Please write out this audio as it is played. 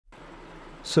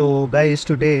So guys,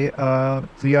 today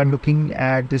we are looking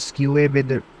at this QA with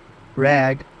the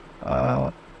RAG,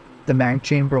 uh, the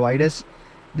LangChain providers,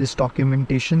 this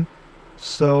documentation.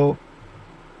 So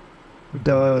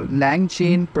the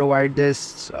LangChain provide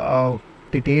this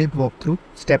detailed walkthrough,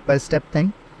 step-by-step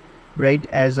thing, right?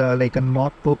 As a like a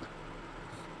notebook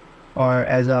or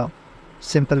as a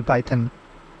simple Python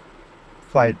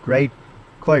file, right?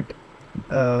 But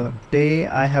today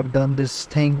I have done this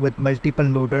thing with multiple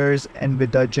loaders and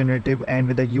with the generative and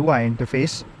with the UI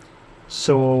interface.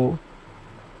 So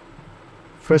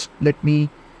first let me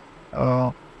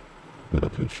uh,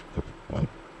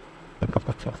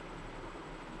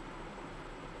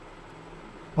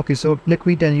 okay, so let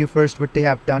me tell you first what they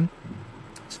have done.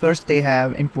 First they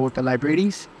have import the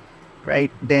libraries,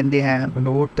 right? Then they have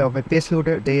load the web-based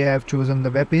loader. They have chosen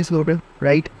the web-based loader,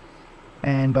 right?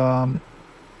 And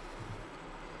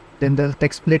then the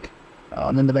text split,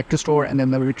 then the vector store, and then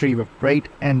the retriever, right?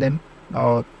 And then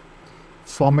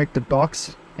format the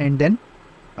docs, and then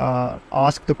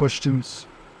ask the questions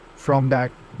from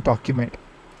that document,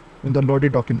 in the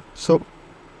loaded document. So,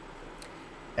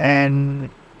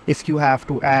 and if you have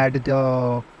to add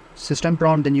the system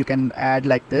prompt, then you can add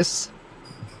like this.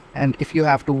 And if you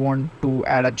have to want to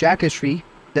add a chat history,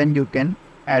 then you can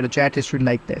add a chat history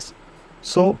like this.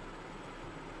 So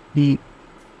we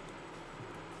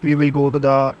will go to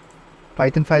the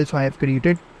Python files I have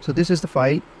created. So this is the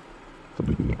file.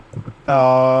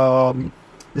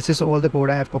 This is all the code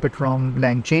I have copied from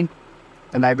LangChain.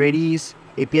 The libraries,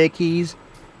 API keys,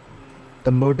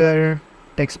 the loader,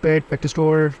 text split, vector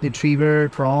store, retriever,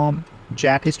 from,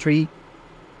 chat history,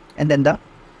 and then the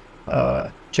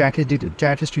chat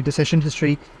history, the session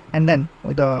history, and then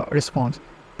the response.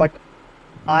 But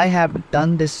I have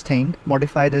done this thing,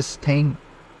 modify this thing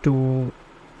to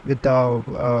with the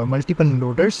multiple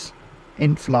loaders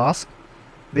in Flask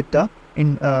with the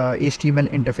HTML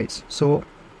interface. So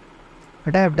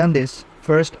what I have done this,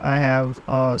 first I have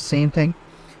same thing.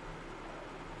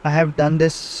 I have done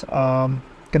this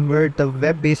convert the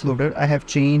web-based loader. I have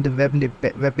changed the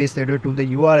web-based loader to the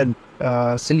URL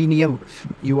Selenium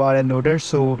URL loader,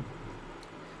 so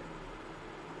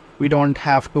we don't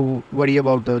have to worry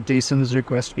about the JSON's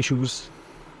request issues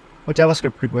or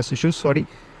JavaScript request issues, sorry.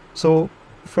 So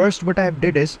first what I have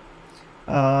did is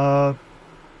the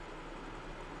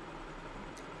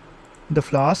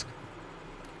Flask,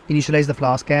 initialize the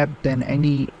Flask app, then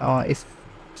any if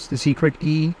it's the secret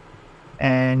key,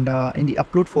 and in the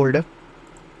upload folder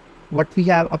what we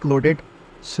have uploaded,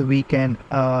 so we can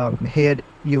here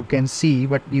you can see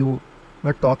what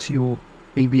talks you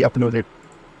will be uploaded.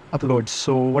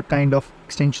 So what kind of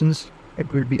extensions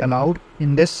it will be allowed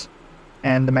in this,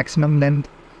 and the maximum length.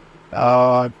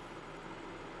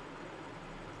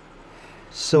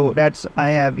 So that's, I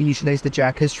have initialized the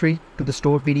chat history to the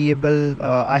stored variable.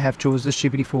 I have chosen the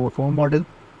GPT-4 form model.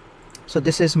 So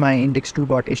this is my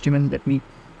index2.html. Let me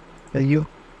tell you.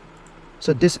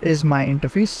 So this is my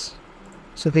interface.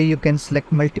 So here you can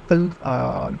select multiple.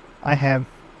 I have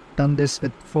done this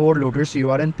with 4 loaders: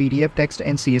 URL, PDF, text,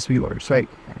 and CSV loaders, right?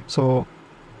 So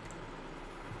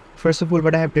first of all,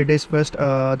 what I have did is first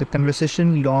the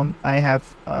conversation long. I have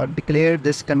declared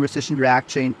this conversation RAG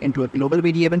chain into a global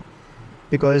variable,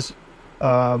 because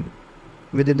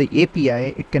within the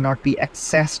API it cannot be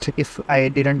accessed if I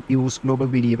didn't use global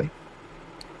variable.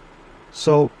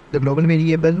 So the global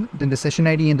variable, then the session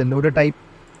ID and the loader type.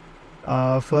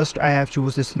 First I have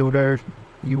choose this loader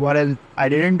URL. I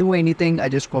didn't do anything, I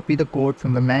just copy the code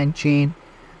from the LangChain.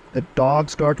 The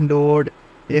docs.load,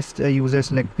 if the user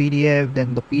select PDF,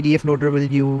 then the PDF loader will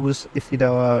use. If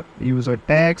the user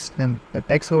text, then the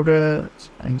text loader,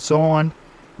 and so on,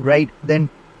 right? Then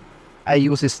I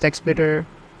use this text splitter,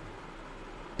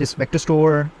 this vector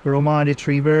store, Chroma,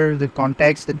 retriever, the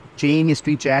context, the chain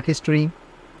history, chat history,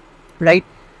 right?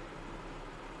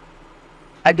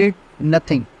 I did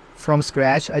nothing from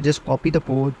scratch. I just copy the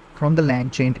code from the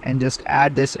LangChain and just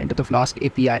add this into the Flask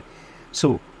API.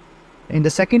 So in the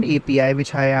second API,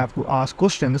 which I have to ask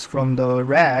questions from the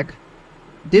RAG,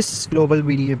 this global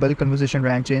variable conversation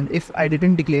LangChain, if I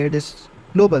didn't declare this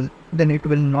global, then it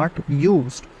will not be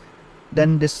used.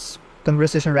 Then this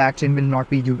conversation LangChain will not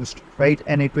be used, right?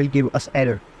 And it will give us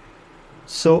error.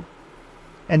 So,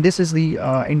 and this is the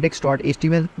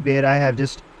index.html, where I have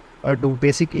just do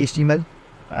basic HTML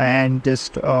and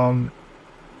just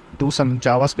do some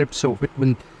JavaScript, so it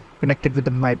will connect it with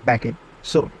my backend.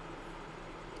 So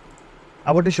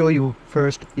I want to show you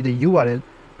first the URL,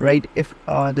 right? If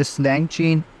this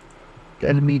LangChain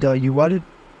tell me the URL,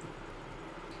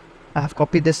 I have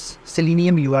copied this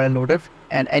Selenium URL loader,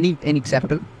 and any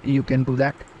example you can do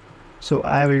that. So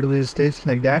I will do this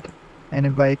like that. and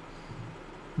if I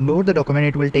load the document,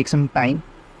 it will take some time.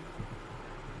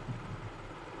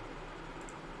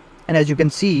 And as you can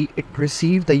see, it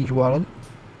received the URL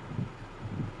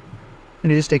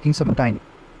and it is taking some time.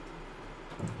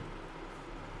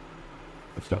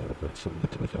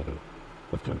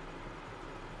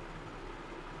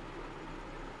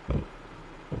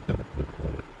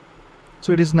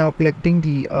 So it is now collecting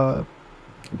the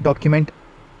document,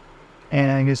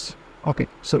 and I guess, okay,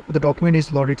 so the document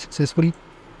is loaded successfully.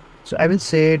 So I will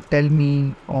say, tell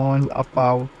me all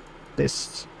about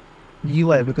this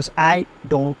URL, because I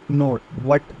don't know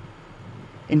what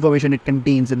information it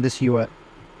contains in this URL.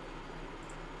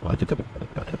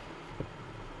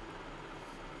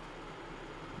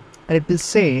 And it will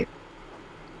say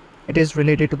it is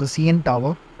related to the CN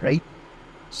tower, right?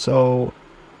 So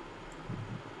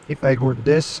if I go to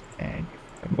this and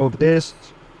go to this,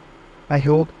 I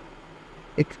hope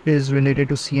it is related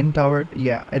to CN tower.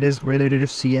 Yeah, it is related to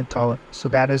CN tower. So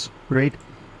that is great.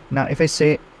 Now if I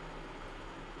say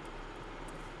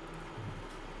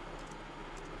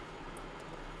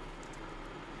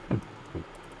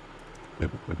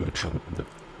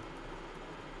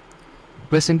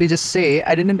we'll simply just say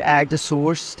I didn't add the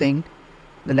source thing,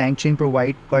 the LangChain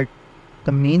provide, but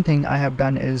the main thing I have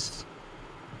done is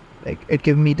like it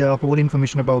gave me the whole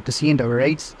information about the CN tower,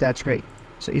 right? That's great.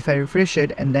 So if I refresh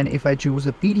it, and then if I choose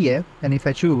the PDF, and if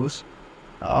I choose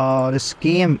this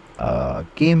game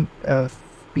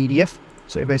PDF,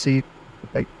 so if I say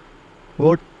like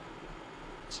what,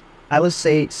 I will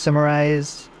say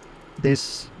summarize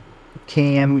this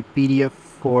KM PDF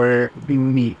for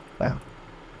me.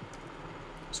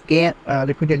 So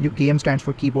let me tell you, KM stands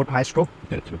for Keyboard Maestro.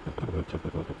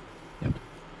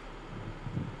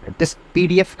 This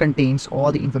PDF contains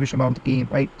all the information about the game,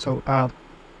 right? So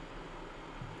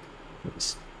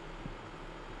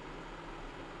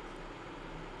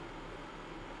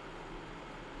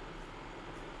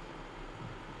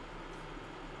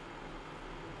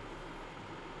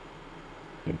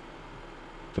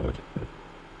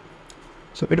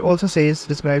so it also says,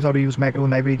 describes how to use macro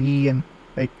library and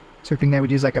like certain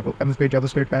languages like MSP,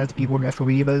 JavaScript, panels, keyboard, master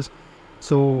variables.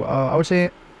 So I would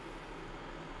say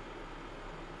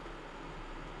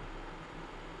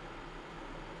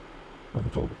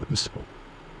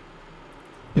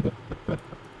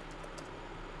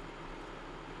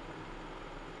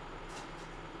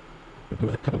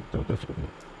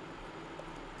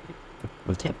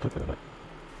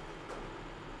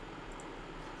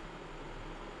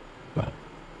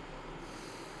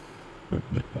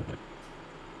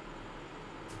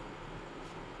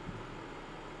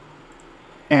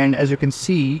and as you can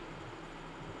see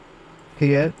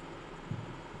here,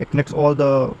 it collects all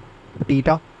the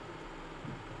data.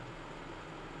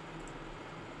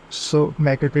 So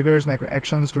macro triggers, macro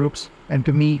actions, groups, and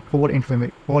to me all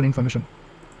information.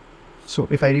 So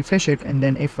if I refresh it, and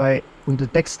then if I do the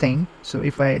text thing, so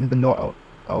if I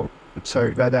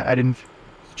sorry, rather I didn't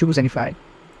choose any file.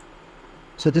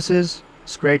 So this is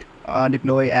great.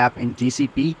 Deploy app in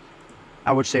GCP.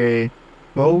 I would say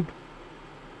load,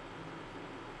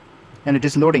 and it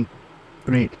is loading.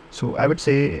 Great. So I would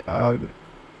say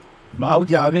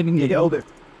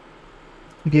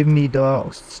give me the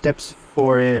steps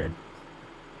for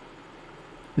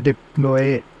the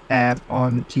deploy app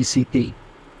on GCP.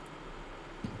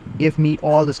 Give me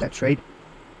all the steps, right?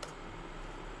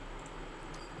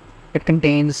 It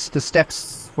contains the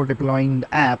steps for deploying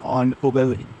the app on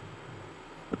Google,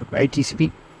 right?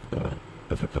 GCP.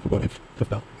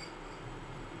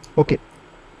 Okay.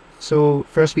 So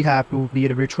first we have to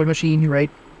create a virtual machine, right?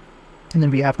 And then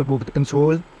we have to go to the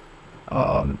console,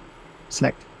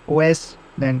 select OS,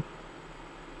 then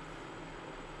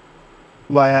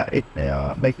via it,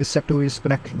 like the step 2 is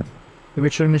connect the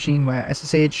virtual machine via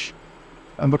SSH,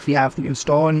 but we have to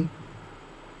install,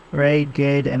 right,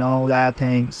 git and all that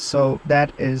things. So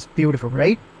that is beautiful,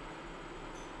 right?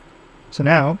 So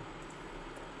now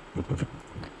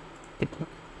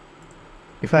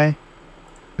if I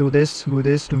do this, do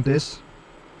this.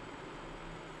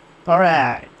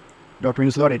 Alright, document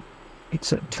is loaded.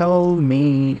 It's tell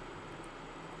me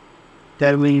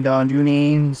the new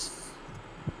names.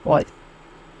 What?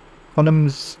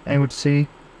 Columns, I would say.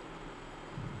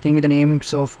 Give me the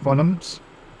names of columns.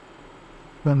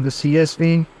 From the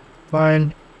CSV file,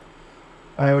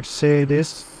 I would say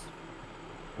this.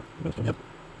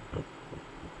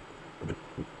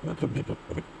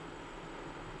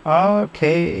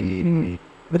 Okay.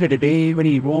 What did it when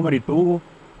he warm it do?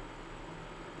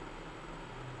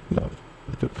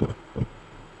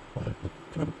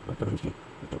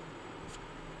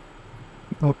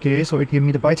 Okay, so it gave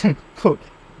me the Python code.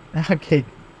 Okay.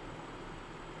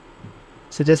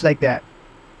 So just like that.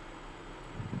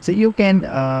 So you can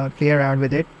play around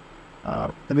with it.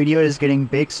 The video is getting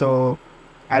big, so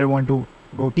I don't want to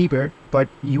go deeper, but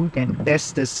you can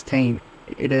test this thing.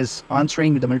 It is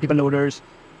answering the multiple loaders,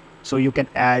 so you can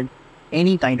add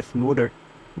any kind of loader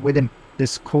within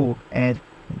this code, and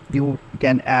you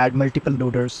can add multiple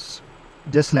loaders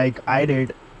just like I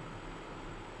did.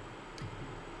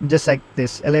 Just like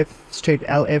this,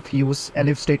 LF use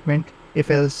elif statement, if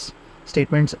else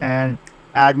statements, and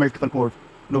add multiple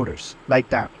loaders like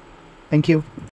that. Thank you.